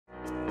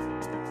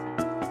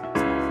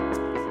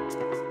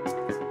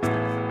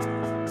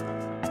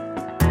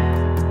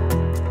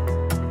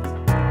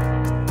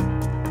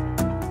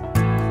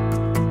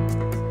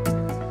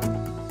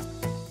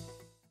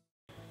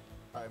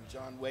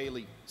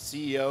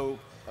CEO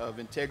of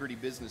Integrity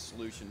Business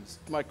Solutions.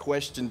 My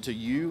question to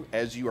you,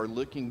 as you are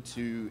looking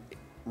to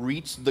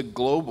reach the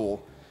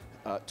global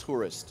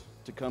tourist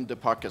to come to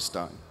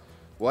Pakistan,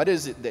 what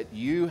is it that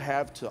you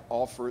have to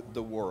offer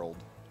the world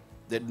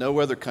that no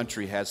other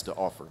country has to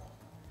offer?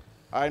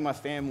 I and my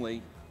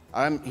family,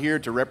 I'm here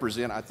to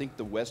represent, I think,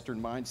 the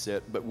Western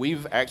mindset, but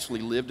we've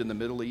actually lived in the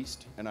Middle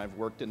East, and I've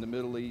worked in the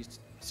Middle East,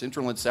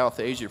 Central and South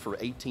Asia for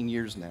 18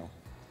 years now.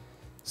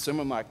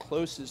 Some of my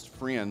closest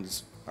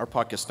friends are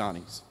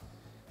Pakistanis.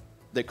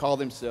 They call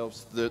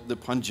themselves the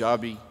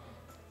Punjabi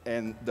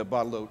and the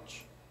Baloch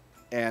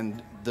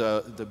and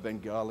the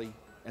Bengali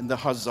and the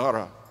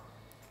Hazara.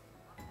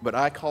 But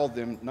I call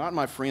them not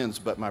my friends,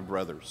 but my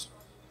brothers.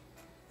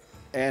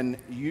 And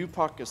you,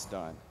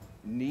 Pakistan,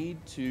 need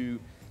to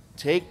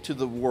take to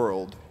the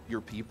world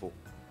your people.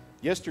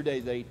 Yesterday,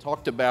 they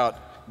talked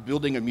about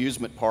building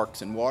amusement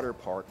parks and water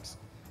parks,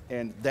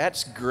 and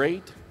that's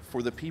great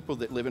for the people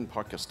that live in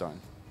Pakistan.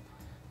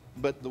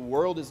 But the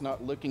world is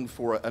not looking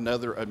for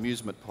another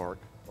amusement park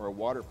or a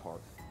water park.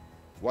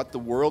 What the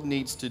world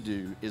needs to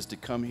do is to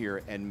come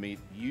here and meet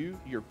you,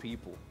 your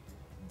people.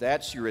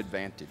 That's your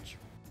advantage.